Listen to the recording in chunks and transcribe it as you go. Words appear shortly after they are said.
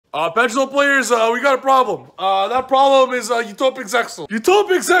Pendulum players, we got a problem. That problem is Utopic Zexal.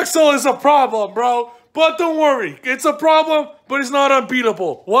 Utopic Zexal is a problem, bro. But don't worry, it's a problem, but it's not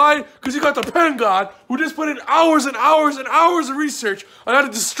unbeatable. Why? Because you got the Pen God, who just put in hours and hours and hours of research on how to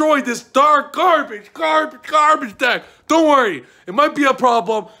destroy this dark garbage deck. Don't worry, it might be a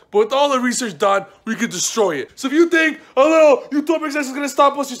problem, but with all the research done, we can destroy it. So if you think a little Utopic Zexal is going to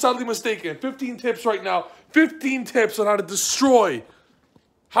stop us, you're sadly mistaken. 15 tips right now. 15 tips on how to destroy,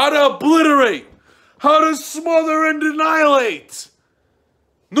 how to obliterate, how to smother and annihilate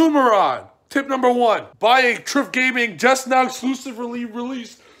Numeron. Tip number 1, buy a Trif Gaming just now exclusively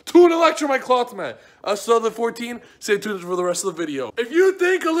released Toon Electromite cloth mat. So the 14, stay tuned for the rest of the video. If you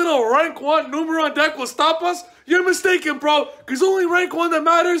think a little rank 1 Numeron deck will stop us, you're mistaken, bro. Because only rank 1 that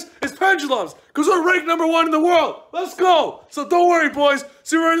matters is Pendulums. Because we're ranked number 1 in the world. Let's go. So don't worry, boys.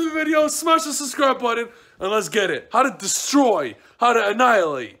 See you right in the video. Smash the subscribe button and let's get it. How to destroy, how to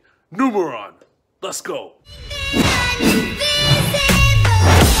annihilate Numeron. Let's go.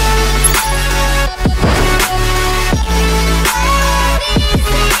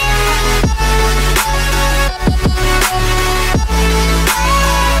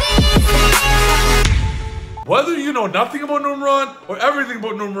 Whether you know nothing about Numeron or everything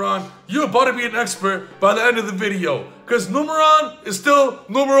about Numeron, you're about to be an expert by the end of the video. Because Numeron is still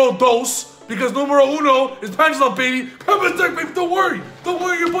numero dos, because numero uno is Pendulum, baby. Pendulum deck, baby, don't worry. Don't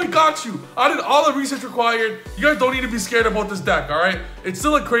worry, your boy got you. I did all the research required. You guys don't need to be scared about this deck, alright? It's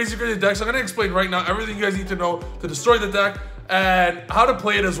still a crazy deck, so I'm going to explain right now everything you guys need to know to destroy the deck and how to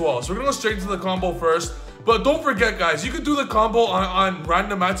play it as well. So we're going to go straight into the combo first. But don't forget, guys, you can do the combo on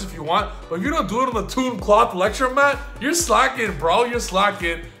random mats if you want, but if you don't do it on the Toon Cloth Lecture mat, you're slacking, bro. You're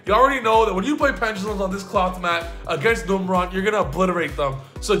slacking. You already know that when you play Pendulums on this cloth mat against Numeron, you're going to obliterate them.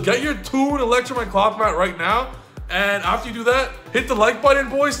 So get your Toon Electromite cloth mat right now, and after you do that, hit the like button,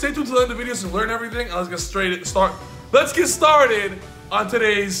 boys. Stay tuned to the end of the video so you learn everything, and let's get started on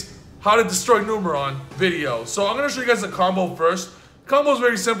today's How to Destroy Numeron video. So I'm going to show you guys the combo first. Combo is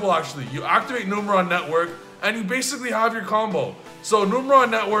very simple, actually. You activate Numeron Network, and you basically have your combo. So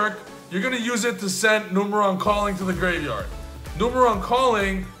Numeron Network, you're going to use it to send Numeron Calling to the graveyard. Numeron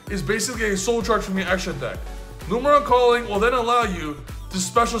Calling is basically a soul charge from your extra deck. Numeron Calling will then allow you to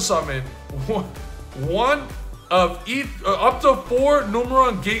special summon one of each, up to 4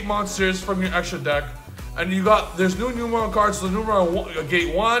 Numeron Gate monsters from your extra deck. And there's new Numeron cards, so Numeron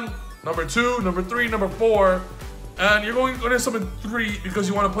Gate 1, number 2, number 3, number 4. And you're going to summon 3 because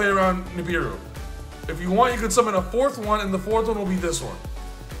you want to play around Nibiru. If you want, you can summon a 4th one, and the 4th one will be this one.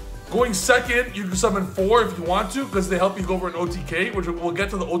 Going second, you can summon 4 if you want to, because they help you go over an OTK, which we'll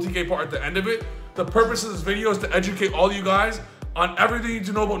get to the OTK part at the end of it. The purpose of this video is to educate all you guys on everything you need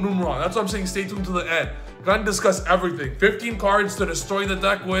to know about Numeron. That's what I'm saying, stay tuned to the end. We're going to discuss everything. 15 cards to destroy the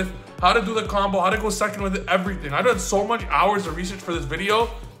deck with, how to do the combo, how to go second with it, everything. I did so much hours of research for this video,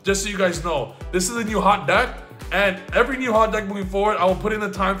 just so you guys know. This is a new hot deck. And every new hot deck moving forward, I will put in the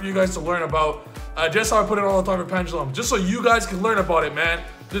time for you guys to learn about, just how I put in all the time for Pendulum, just so you guys can learn about it, man.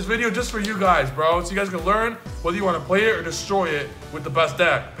 This video just for you guys, bro, so you guys can learn whether you want to play it or destroy it with the best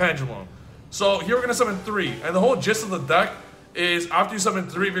deck, Pendulum. So here we're going to summon 3, and the whole gist of the deck is after you summon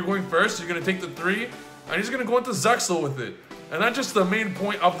 3, if you're going first, you're going to take the 3, and you're just going to go into Zexal with it. And that's just the main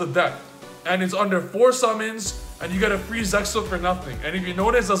point of the deck. And it's under 4 summons, and you get a free Zexal for nothing. And if you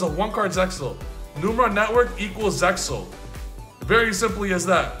notice, there's a 1-card Zexal. Numeron Network equals Zexal. Very simply as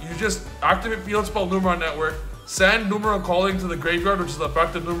that. You just activate field spell Numeron Network, send Numeron Calling to the graveyard, which is the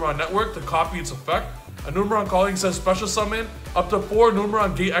effect of Numeron Network, to copy its effect. A Numeron Calling says special summon up to 4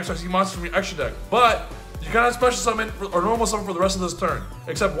 Numeron Gate XYZ monsters from your extra deck. But you cannot special summon or normal summon for the rest of this turn,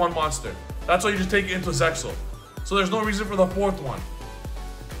 except 1 monster. That's why you just take it into Zexal. So there's no reason for the 4th one.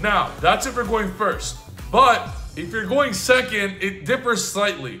 Now, that's it for going first. But if you're going second, it differs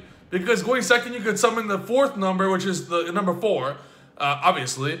slightly. Because going second, you could summon the 4th number, which is the number 4,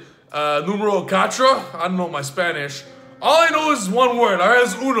 obviously. Numero cuatro. I don't know my Spanish. All I know is one word. Alright,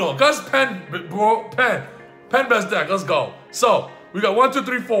 it's uno. That's pen, bro. Pen. Pen best deck. Let's go. So, we got 1, 2,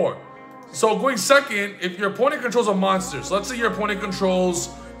 3, 4. So, going second, if your opponent controls a monster. So, let's say your opponent controls,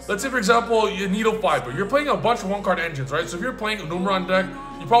 let's say, for example, your Needle Fiber. You're playing a bunch of 1-card engines, right? So, if you're playing a Numeron deck,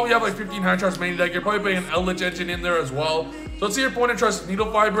 you probably have like 15 hand traps main deck. You're probably playing an Eldritch engine in there as well. So let's say your opponent tries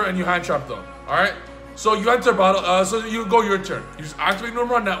Needle Fiber and you hand trap them. Alright? So you enter battle, so you go your turn. You just activate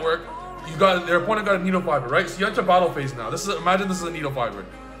Numeron Network. Their opponent got a Needle Fiber, right? So you enter battle phase now. Imagine this is a Needle Fiber.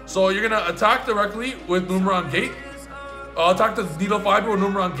 So you're gonna attack directly with Numeron Gate. Attack the Needle Fiber with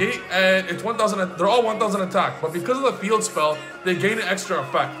Numeron Gate, and it's 1,000. They're all 1,000 attack, but because of the field spell, they gain an extra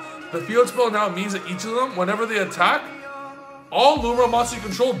effect. The field spell now means that each of them, whenever they attack, all numeron monsters you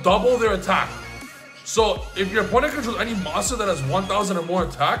control double their attack. So if your opponent controls any monster that has 1,000 or more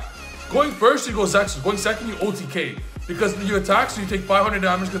attack, going first you go Zexal, going second you OTK. Because you attack, so you take 500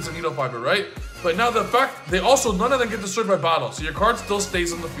 damage against a Needle Fiber, right? But now the effect, none of them get destroyed by battle. So your card still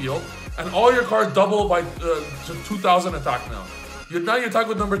stays in the field, and all your cards double by to 2,000 attack now. Now you attack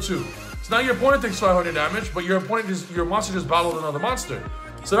with number 2. So now your opponent takes 500 damage, but your monster just battled another monster.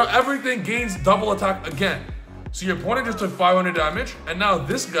 So now everything gains double attack again. So your opponent just took 500 damage, and now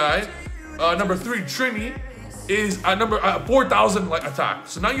this guy, number 3, Trini, is at 4,000 like attack.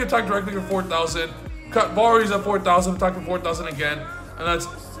 So now you attack directly for 4,000. Vari's at 4,000, attack for 4,000 again, and that's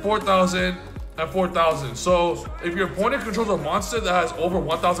 4,000 and 4,000. So if your opponent controls a monster that has over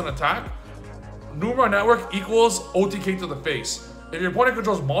 1,000 attack, Numeron Network equals OTK to the face. If your opponent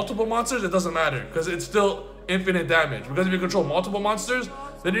controls multiple monsters, it doesn't matter because it's still infinite damage. Because if you control multiple monsters,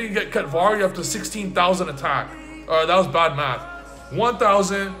 then you can get Vari up to 16,000 attack. That was bad math.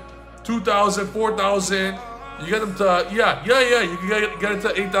 1,000, 2,000, 4,000. You get them to you can get it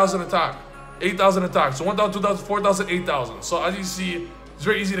to 8,000 attack. 8,000 attack. So 1,000, 2,000, 4,000, 8,000. So as you see, it's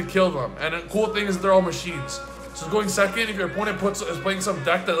very easy to kill them. And the cool thing is they're all machines. So going second, if your opponent is playing some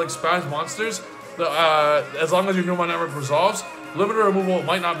deck that like spams monsters, as long as your Numeron Network resolves, Limiter Removal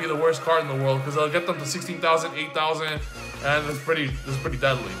might not be the worst card in the world because they'll get them to 16,000, 8,000, and it's pretty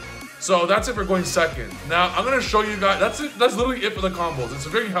deadly. So that's it for going second. Now I'm gonna show you guys. That's it. That's literally it for the combos. It's a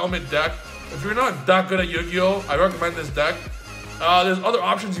very helmet deck. If you're not that good at Yu-Gi-Oh, I recommend this deck. There's other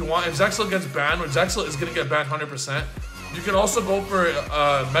options you want. If Zexal gets banned, which Zexal is gonna get banned 100%, you can also go for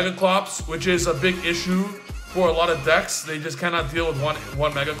Megaclops, which is a big issue for a lot of decks. They just cannot deal with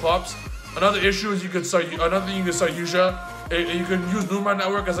one Megaclops. Another issue is you can start. Another thing you can Saryuja. You can use Numeron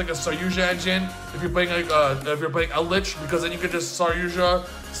Network as like a Saryuja engine if you're playing like Eldritch, because then you can just Saryuja,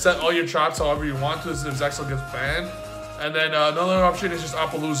 set all your traps however you want to if Zexal gets banned. And then another option is just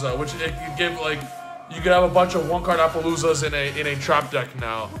Appaloosa, which it can give like. You can have a bunch of one-card Appaloozas in a trap deck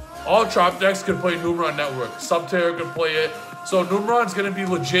now. All trap decks can play Numeron Network. Subterra can play it. So Numeron's gonna be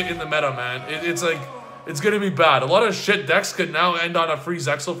legit in the meta, man. It's gonna be bad. A lot of shit decks could now end on a free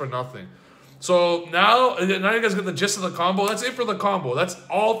Zexal for nothing. So now you guys get the gist of the combo. That's it for the combo. That's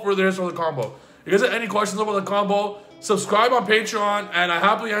all there is for the combo. If you guys have any questions about the combo, subscribe on Patreon, and I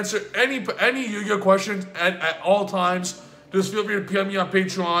happily answer any Yu-Gi-Oh questions at all times. Just feel free to PM me on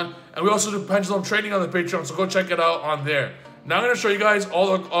Patreon. And we also do pendulum training on the Patreon, so go check it out on there. Now I'm gonna show you guys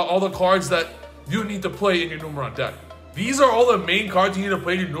all the cards that you need to play in your Numeron deck. These are all the main cards you need to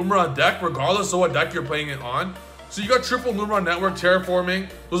play in your Numeron deck, regardless of what deck you're playing it on. So you got triple Numeron Network, Terraforming.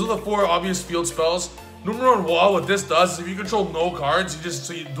 Those are the 4 obvious field spells. Numeron Wall, what this does is if you control no cards,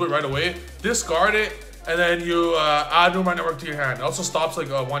 you do it right away. Discard it, and then you add Numeron Network to your hand. It also stops like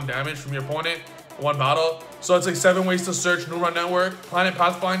 1 damage from your opponent, 1 battle. So it's like 7 ways to search Numeron Network. Planet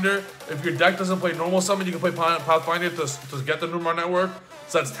Pathfinder, if your deck doesn't play normal summon, you can play Planet Pathfinder to get the Numeron Network.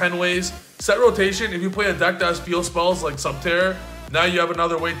 So that's 10 ways. Set Rotation, if you play a deck that has field spells like Subterra, now you have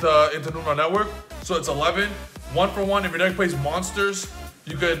another way into Numeron Network. So it's 11. 1-for-1, if your deck plays monsters,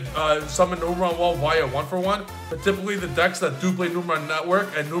 you could summon Numeron Wall via 1-for-1. But typically the decks that do play Numeron Network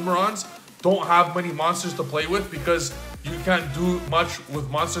and Numerons don't have many monsters to play with because you can't do much with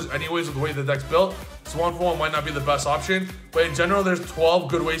monsters anyways with the way the deck's built. So 1-for-1 might not be the best option. But in general, there's 12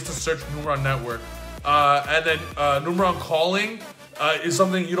 good ways to search Numeron Network. And then Numeron Calling is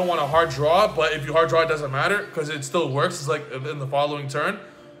something you don't want to hard draw, but if you hard draw, it doesn't matter because it still works. It's like in the following turn.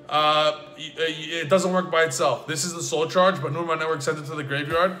 It doesn't work by itself. This is the soul charge, but Numeron Network sends it to the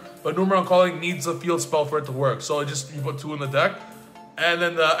graveyard. But Numeron Calling needs a field spell for it to work. So you put 2 in the deck. And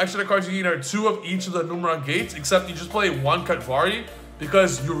then the extra cards you need are 2 of each of the Numeron gates, except you just play 1 Vari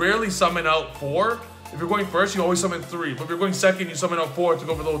because you rarely summon out 4. If you're going first, you always summon 3. But if you're going second, you summon out 4 to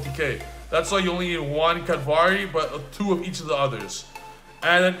go for the OTK. That's why you only need 1 Vari, but 2 of each of the others.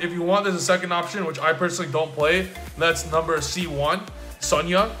 And then if you want, there's a second option, which I personally don't play. That's number C1,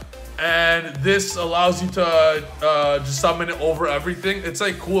 Sonya. And this allows you to just summon it over everything. It's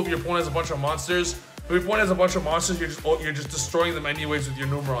like cool if your opponent has a bunch of monsters. If your opponent has a bunch of monsters, you're just destroying them anyways with your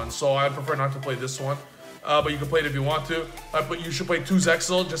Numeron. So I prefer not to play this one. But you can play it if you want to. But you should play 2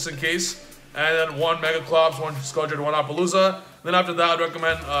 Zexal just in case. And then 1 Megaclops, 1 Scourge, 1 Appaloosa. Then after that, I'd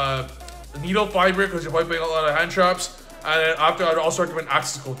recommend Needle Fiber because you're probably playing a lot of hand traps. And then after, I'd also recommend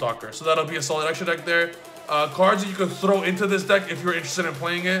Axis Cold Talker. So that'll be a solid extra deck there. Cards that you can throw into this deck if you're interested in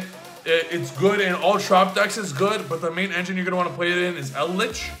playing it. It's good in all trap decks. It's good, but the main engine you're gonna want to play it in is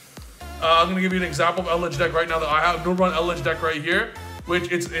Eldritch. I'm gonna give you an example of Eldritch deck right now that I have. Numeron Eldritch deck right here,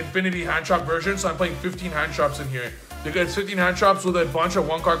 which it's Infinity hand trap version. So I'm playing 15 hand traps in here because 15 hand traps with a bunch of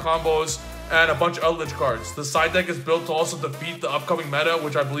 1-card combos and a bunch of Eldritch cards. The side deck is built to also defeat the upcoming meta,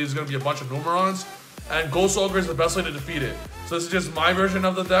 which I believe is going to be a bunch of Numerons. And Ghost Ogre is the best way to defeat it. So this is just my version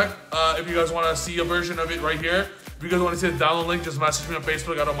of the deck. If you guys want to see a version of it right here, if you guys want to see the download link, just message me on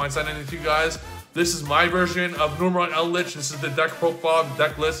Facebook. I don't mind sending it to you guys. This is my version of Numeron Eldritch. This is the deck profile,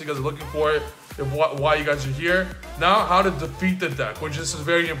 deck list. You guys are looking for it, why you guys are here. Now, how to defeat the deck, which this is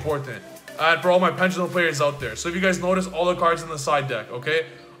very important. And for all my Pendulum players out there. So if you guys notice all the cards in the side deck, okay?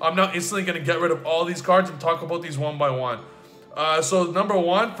 I'm now instantly going to get rid of all these cards and talk about these one by one. So number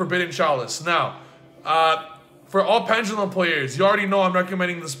one, Forbidden Chalice. Now, for all Pendulum players, you already know I'm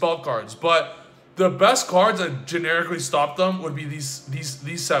recommending the spell cards, but the best cards that generically stop them would be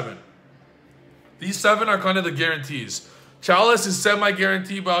these seven. These seven are kind of the guarantees. Chalice is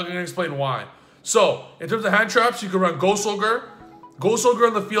semi-guaranteed, but I'm going to explain why. So, in terms of hand traps, you can run Ghost Ogre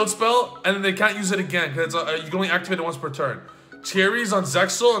on the field spell, and then they can't use it again, because you can only activate it once per turn. Cherries on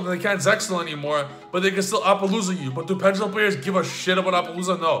Zexal, and then they can't Zexal anymore, but they can still Appaloosa you. But do Pendulum players give a shit about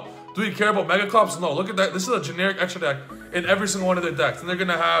Appaloosa? No. Do we care about Mega Clops? No. Look at that. This is a generic extra deck in every single one of their decks. And they're going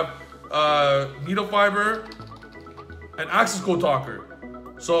to have Needle Fiber and Axis Code Talker.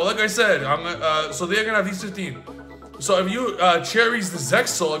 So, like I said, so they're going to have these 15. So, if you Cherries the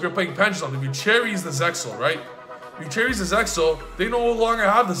Zexal, if you're playing Pendulum, if you Cherries the Zexal, right? If you Cherries the Zexal, they no longer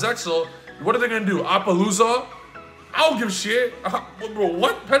have the Zexal. What are they going to do? Appaloosa? I don't give a shit. Bro,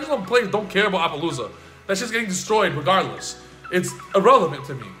 what? Pendulum players don't care about Appaloosa. That's just getting destroyed regardless. It's irrelevant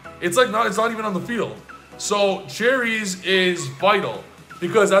to me. It's not even on the field. So Cherries is vital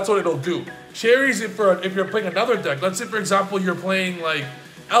because that's what it'll do. Cherries, if you're playing another deck, let's say for example you're playing like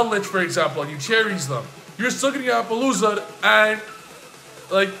Eldritch for example, and you Cherries them, you're still gonna get Appaloosa, and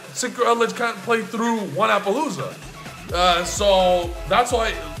like Synchro Eldritch can't play through one Appaloosa. So that's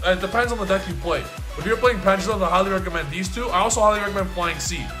why it depends on the deck you play. If you're playing Pendulum, I highly recommend these two. I also highly recommend Flying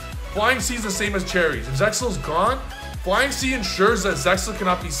Sea. Flying Sea is the same as Cherries. If Zexal's gone, Flying Sea ensures that Zexal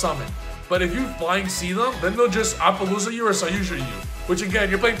cannot be summoned. But if you Flying Sea them, then they'll just Appaloosa you or Sayusha you. Which again,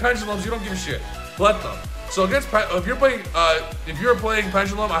 you're playing Pendulums, you don't give a shit. Let them. So against if you're playing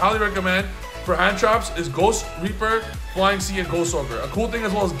Pendulum, I highly recommend for hand traps is Ghost Reaper, Flying Sea, and Ghost Ogre. A cool thing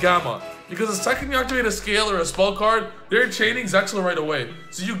as well is Gamma. Because the second you activate a scale or a spell card, they're chaining Zexal right away.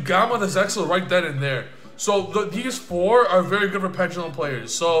 So you Gamma the Zexal right then and there. So these four are very good for Pendulum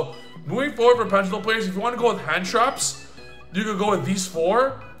players. So moving forward for Pendulum players, if you want to go with hand traps, you could go with these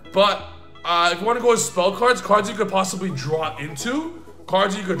four. But if you want to go with spell cards, cards you could possibly draw into,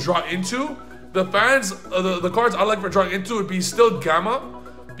 the cards I like for drawing into would be still Gamma,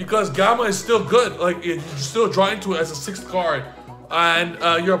 because Gamma is still good. Like you still draw into it as a 6th card. And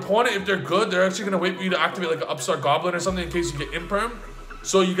your opponent, if they're good, they're actually going to wait for you to activate like an Upstart Goblin or something in case you get Imperm.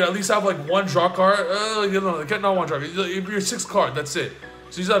 So you can at least have like one draw card. Not one draw card. If you're 6th card, that's it.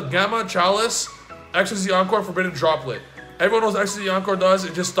 So you have Gamma, Chalice, Ecstasy Encore, Forbidden Droplet. Everyone knows Ecstasy Encore does.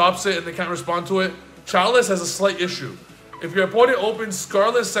 It just stops it and they can't respond to it. Chalice has a slight issue. If your opponent opens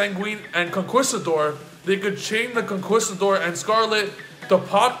Scarlet, Sanguine, and Conquistador, they could chain the Conquistador and Scarlet to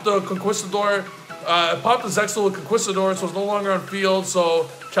pop the Conquistador. Pop the Zexal with Conquistador, so it's no longer on field, so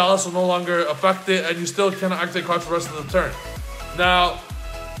Chalice will no longer affect it, and you still cannot activate cards for the rest of the turn. Now,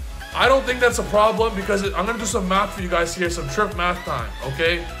 I don't think that's a problem because I'm going to do some math for you guys here, some Trif math time,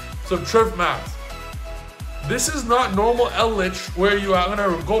 okay? Some Trif math. This is not normal Eldritch where I'm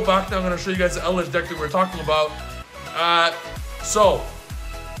going to go back now, I'm going to show you guys the Eldritch deck that we're talking about. So,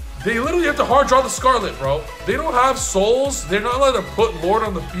 they literally have to hard draw the Scarlet, bro. They don't have souls, they're not allowed to put Lord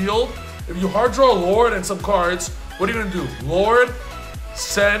on the field. If you hard draw a Lord and some cards, what are you gonna do? Lord,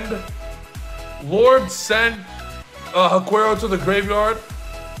 send Haquero to the graveyard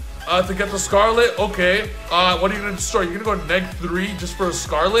to get the Scarlet. Okay, what are you gonna destroy? You're gonna go -3 just for a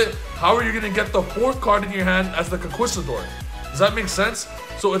Scarlet? How are you gonna get the 4th card in your hand as the Conquistador? Does that make sense?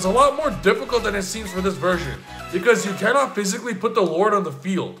 So it's a lot more difficult than it seems for this version, because you cannot physically put the Lord on the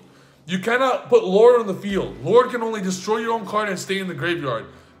field. You cannot put Lord on the field. Lord can only destroy your own card and stay in the graveyard.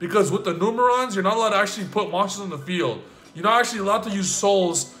 Because with the Numerons, you're not allowed to actually put monsters on the field. You're not actually allowed to use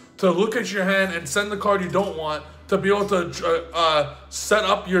souls to look at your hand and send the card you don't want to be able to set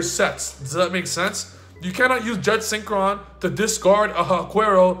up your sets. Does that make sense? You cannot use Jet Synchron to discard a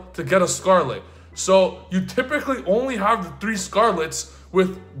Haquero to get a Scarlet. So you typically only have the 3 Scarlets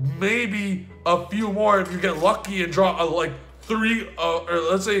with maybe a few more if you get lucky and draw like 3, or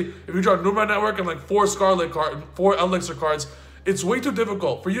let's say if you draw Numeron Network and like 4 Scarlet cards, 4 Elixir cards. It's way too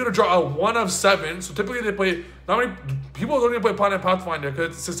difficult for you to draw a 1 of 7. So typically they play, not many people don't even play Planet Pathfinder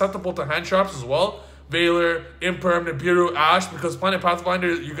because it's susceptible to hand traps as well. Veiler, Imperm, Nibiru, Ash, because Planet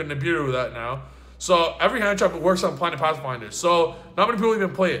Pathfinder, you can Nibiru that now. So every hand trap works on Planet Pathfinder. So not many people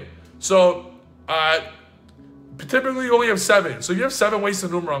even play it. So, typically you only have 7. So you have 7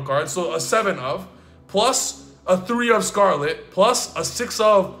 wasted numeron cards. So a 7 of, plus a 3 of Scarlet, plus a 6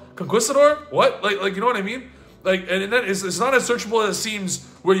 of Conquistador. What? Like you know what I mean? Like, and then it's not as searchable as it seems,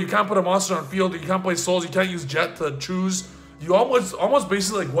 where you can't put a monster on field, you can't play souls, you can't use jet to choose. You almost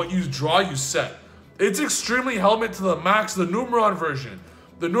basically like what you draw, you set. It's extremely helmet to the max, the numeron version.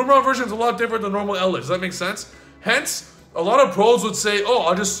 The numeron version is a lot different than normal Eldritch. Does that make sense? Hence, a lot of pros would say, oh,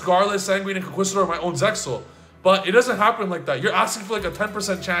 I'll just Scarlet, Sanguine, and Conquistador my own Zexal. But it doesn't happen like that. You're asking for like a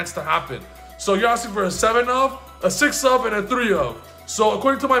 10% chance to happen. So you're asking for a 7 of, a 6 of, and a 3 of. So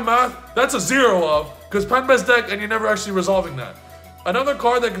according to my math, that's a 0 of, because pen-best deck, and you're never actually resolving that. Another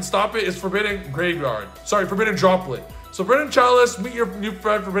card that can stop it is Forbidden Graveyard. Sorry, Forbidden Droplet. So Forbidden Chalice, meet your new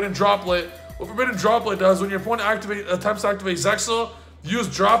friend, Forbidden Droplet. What Forbidden Droplet does, when your opponent attempts to activate Zexal, use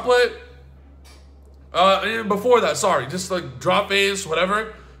Droplet. And before that, sorry, just like drop phase,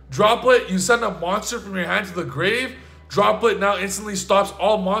 whatever. Droplet, you send a monster from your hand to the grave. Droplet now instantly stops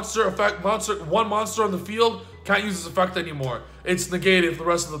all one monster on the field can't use this effect anymore. It's negated for the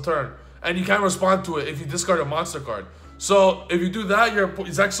rest of the turn. And you can't respond to it if you discard a monster card. So if you do that, your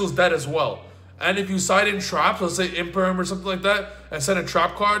Zexal's dead as well. And if you side in traps, let's say Imperm or something like that, and send a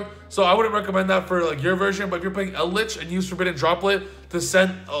trap card. So I wouldn't recommend that for like your version, but if you're playing Eldritch and use Forbidden Droplet to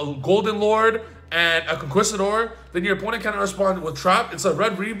send a Golden Lord and a Conquistador, then your opponent cannot respond with trap. It's a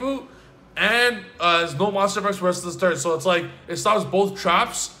red reboot, and there's no monster effects for the rest of this turn. So it's like, it stops both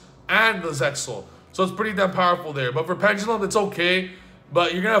traps and the Zexal. So it's pretty damn powerful there. But for Pendulum, it's okay.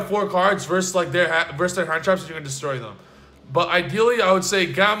 But you're going to have 4 cards versus like their hand traps, and you're going to destroy them. But ideally, I would say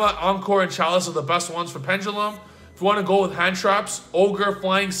Gamma, Encore, and Chalice are the best ones for Pendulum. If you want to go with hand traps, Ogre,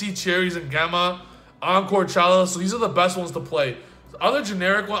 Flying Sea, Cherries, and Gamma, Encore, Chalice. So these are the best ones to play. The other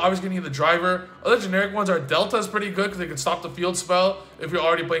generic one, obviously going to need the driver. Other generic ones are Delta is pretty good because they can stop the field spell if you're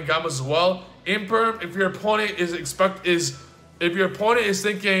already playing Gammas as well. Imperm, if your opponent is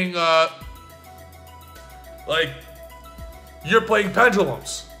thinking like you're playing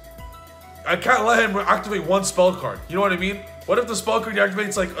Pendulums, I can't let him activate one spell card. You know what I mean? What if the spell card he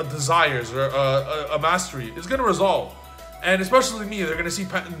activates like a Desires or a Mastery? It's gonna resolve, and especially me, they're gonna see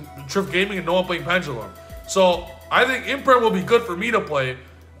Trif Gaming and no one playing Pendulum. So I think Imperm will be good for me to play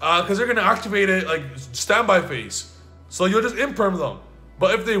because they're gonna activate it like standby phase. So you'll just Imperm them.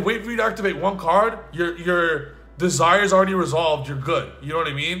 But if they wait for you to activate one card, your Desires already resolved. You're good. You know what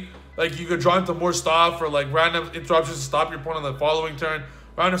I mean? Like you could draw into more stuff or like random interruptions to stop your opponent on the following turn,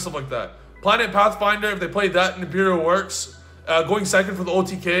 random stuff like that. Planet Pathfinder, if they play that in Imperial works. Going second for the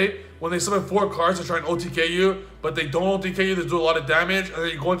OTK, when they summon 4 cards to try and OTK you, but they don't OTK you, they do a lot of damage, and then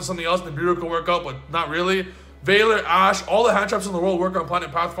you go into something else, and the Imperial can work out, but not really. Veiler, Ash, all the hand traps in the world work on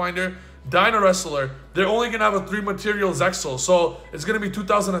Planet Pathfinder. Dino Wrestler, they're only going to have a 3 material Zexal, so it's going to be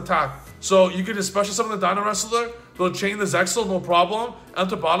 2,000 attack. So you can just special summon the Dino Wrestler, they'll chain the Zexal, no problem.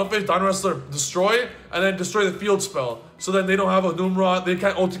 Enter battle phase, Dino Wrestler, destroy, and then destroy the field spell. So then they don't have a Numeron, they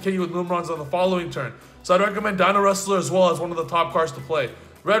can't OTK you with Numerons on the following turn. So I'd recommend Dino Wrestler as well as one of the top cards to play.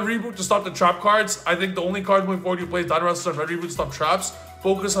 Red Reboot to stop the trap cards. I think the only card moving forward you play is Dino Wrestler and Red Reboot to stop traps.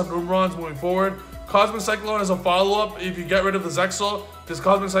 Focus on Numerons moving forward. Cosmic Cyclone as a follow-up. If you get rid of the Zexal, just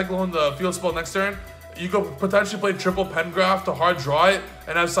Cosmic Cyclone the field spell next turn. You could potentially play triple Pengraph to hard draw it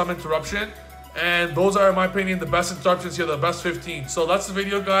and have some interruption. And those are, in my opinion, the best interruptions here, the best 15. So that's the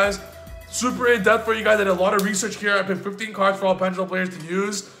video, guys. Super in-depth for you guys. I did a lot of research here. I picked 15 cards for all Pendulum players to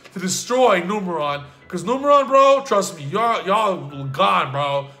use to destroy Numeron. Because Numeron, bro, trust me, y'all gone,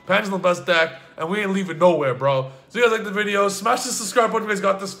 bro. Pendulum best deck, and we ain't leaving nowhere, bro. So you guys like the video, smash the subscribe button if you guys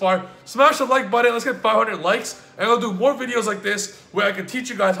got this far. Smash the like button. Let's get 500 likes. And I'll do more videos like this where I can teach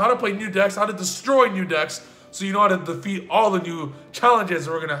you guys how to play new decks, how to destroy new decks, so you know how to defeat all the new challenges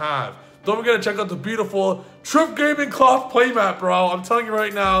that we're going to have. Don't forget to check out the beautiful Trif Gaming Cloth playmat, bro. I'm telling you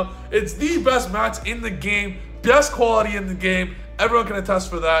right now, it's the best mats in the game, best quality in the game. Everyone can attest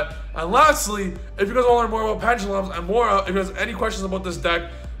for that. And lastly, if you guys want to learn more about Pendulums and more, if you guys have any questions about this deck,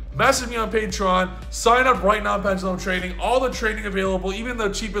 message me on Patreon. Sign up right now, Pendulum Trading. All the trading available, even the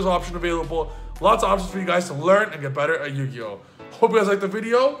cheapest option available. Lots of options for you guys to learn and get better at Yu-Gi-Oh! Hope you guys liked the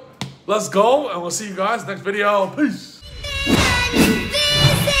video. Let's go, and we'll see you guys next video. Peace.